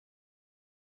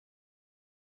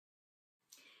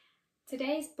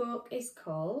Today's book is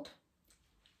called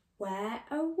Where,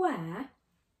 oh Where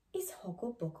is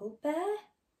Huggle Buggle Bear?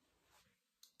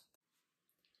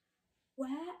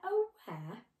 Where, oh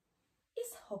where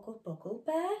is Huggle Buggle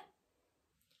Bear?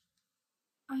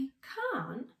 I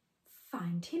can't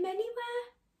find him anywhere.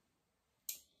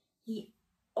 He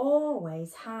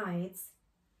always hides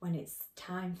when it's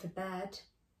time for bed.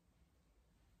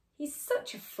 He's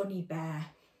such a funny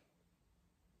bear.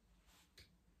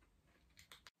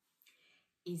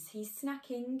 Is he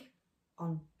snacking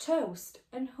on toast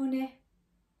and honey?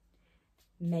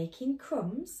 Making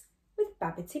crumbs with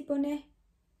Babbity Bunny?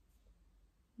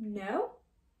 No,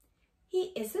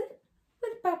 he isn't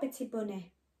with Babbity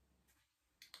Bunny.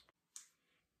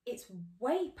 It's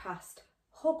way past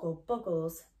Huggle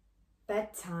Buggle's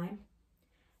bedtime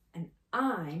and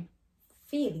I'm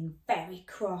feeling very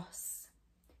cross.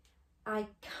 I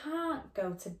can't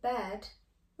go to bed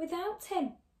without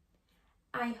him.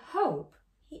 I hope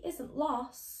he isn't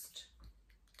lost.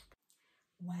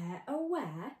 Where, oh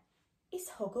where is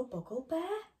Huggle Buggle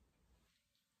Bear?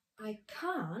 I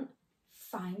can't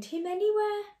find him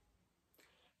anywhere.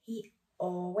 He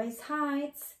always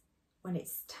hides when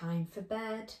it's time for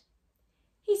bed.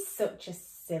 He's such a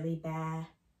silly bear.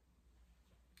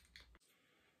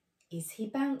 Is he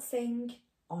bouncing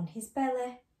on his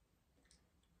belly?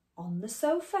 On the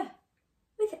sofa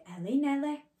with Ellie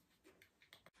Nelly?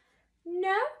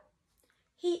 No,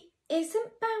 he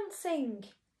isn't bouncing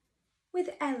with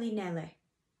Ellie Nelly.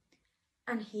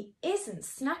 And he isn't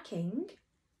snacking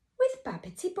with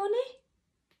Babbity Bunny.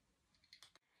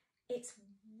 It's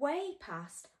way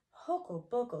past Huggle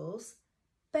Buggle's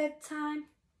bedtime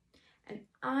and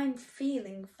I'm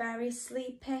feeling very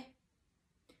sleepy.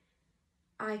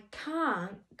 I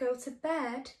can't go to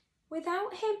bed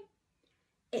without him.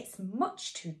 It's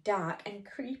much too dark and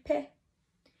creepy.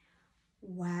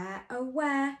 Where, oh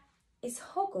where is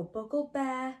Huggle Buggle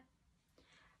Bear?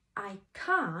 I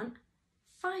can't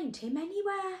find him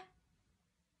anywhere.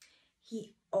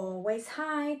 He always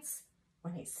hides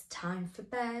when it's time for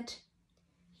bed.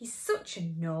 He's such a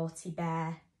naughty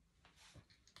bear.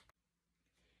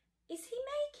 Is he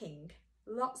making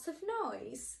lots of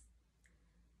noise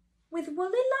with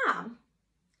Woolly Lamb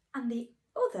and the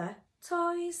other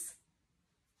toys?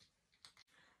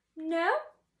 No,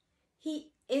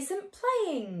 he isn't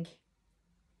playing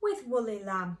with Woolly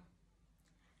Lamb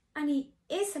and he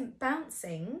isn't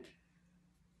bouncing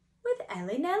with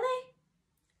Ellie Nelly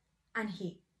and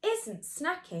he isn't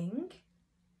snacking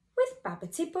with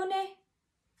Babbity Bunny.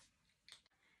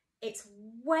 It's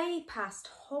way past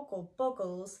Huggle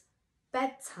Buggle's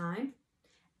bedtime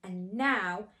and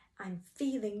now I'm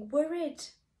feeling worried.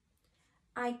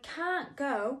 I can't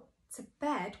go to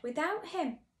bed without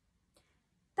him.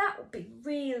 That would be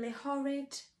really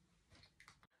horrid.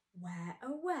 Where,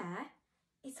 oh where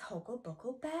is Huggle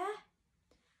Buggle Bear?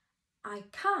 I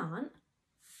can't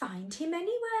find him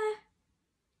anywhere.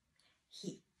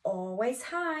 He always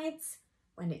hides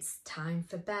when it's time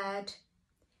for bed.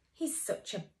 He's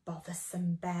such a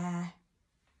bothersome bear.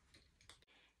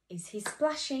 Is he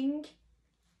splashing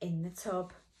in the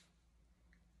tub,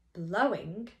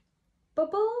 blowing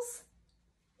bubbles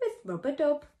with Rubber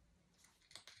Dub?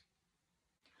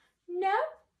 No,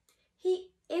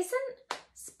 he isn't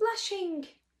splashing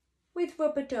with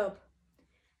Rubber Dub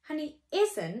and he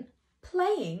isn't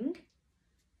playing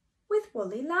with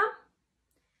Woolly Lamb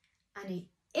and he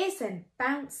isn't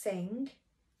bouncing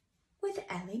with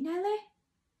Ellie Nelly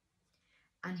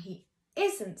and he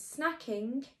isn't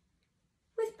snacking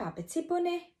with Babbity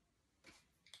Bunny.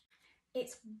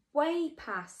 It's way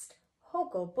past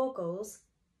Huggle Buggle's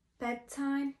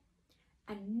bedtime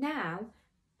and now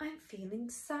I'm feeling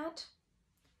sad.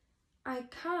 I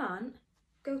can't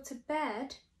go to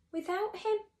bed without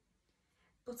him,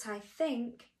 but I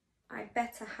think I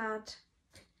better had.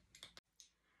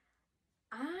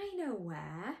 I know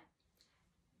where.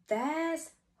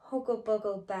 There's Huggle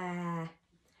Buggle Bear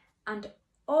and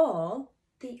all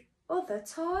the other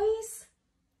toys.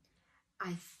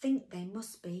 I think they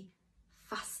must be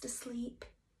fast asleep,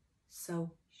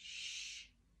 so shh.